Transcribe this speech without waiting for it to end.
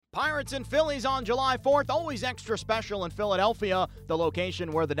Pirates and Phillies on July 4th, always extra special in Philadelphia, the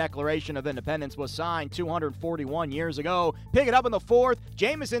location where the Declaration of Independence was signed 241 years ago. Pick it up in the fourth,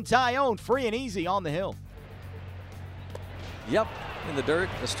 Jameson Taillon free and easy on the hill. Yep, in the dirt,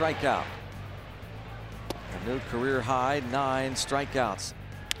 a strikeout. A new career high, 9 strikeouts.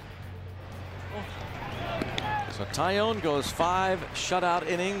 So Taillon goes 5 shutout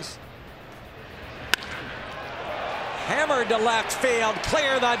innings. Hammered to left field,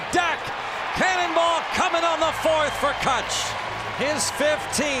 clear the deck. Cannonball coming on the fourth for Kutch. His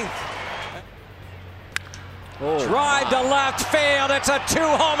 15th. Drive to left field. It's a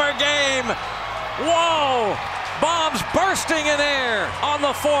 2-homer game. Whoa! Bombs bursting in air on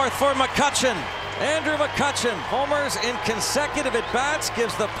the fourth for McCutchen. Andrew McCutchen homers in consecutive at-bats,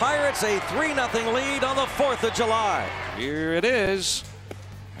 gives the Pirates a 3-0 lead on the 4th of July. Here it is.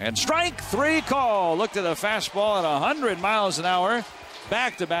 And strike 3 call. Looked at a fastball at 100 miles an hour.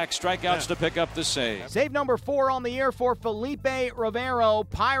 Back-to-back strikeouts to pick up the save. Save number 4 on the year for Felipe Rivero.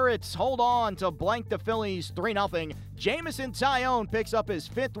 Pirates hold on to blank the Phillies 3-0. Jameson Taillon picks up his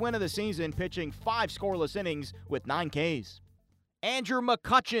 5th win of the season, pitching 5 scoreless innings with 9 Ks. Andrew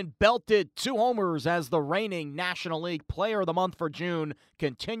McCutchen belted 2 homers as the reigning National League Player of the Month for June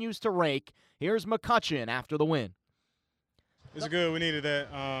continues to rake. Here's McCutchen after the win. It's good. We needed that.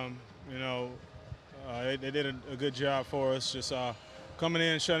 They did a good job for us. Just coming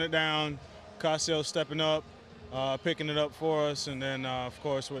in, shutting it down. Casio stepping up, picking it up for us, and then of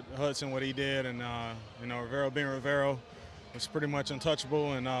course with Hudson, what he did, and Rivero being Rivero was pretty much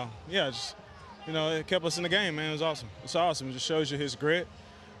untouchable, and it kept us in the game, man. It was awesome. It's awesome. It just shows you his grit.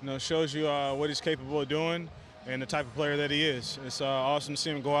 Shows you what he's capable of doing and the type of player that he is. It's awesome to see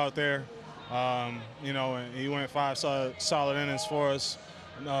him go out there. And he went 5 solid innings for us.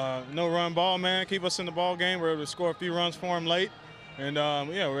 No run ball, man. Keep us in the ball game. We're able to score a few runs for him late, and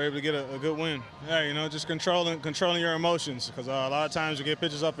we're able to get a good win. Yeah, just controlling your emotions, because a lot of times you get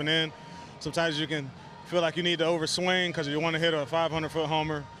pitches up and in. Sometimes you can feel like you need to overswing because you want to hit a 500-foot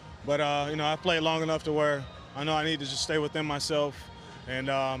homer. But I've played long enough to where I know I need to just stay within myself. And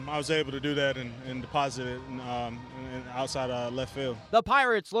I was able to do that and deposit it outside left field. The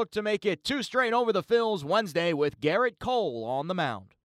Pirates look to make it 2 straight over the Phils Wednesday with Garrett Cole on the mound.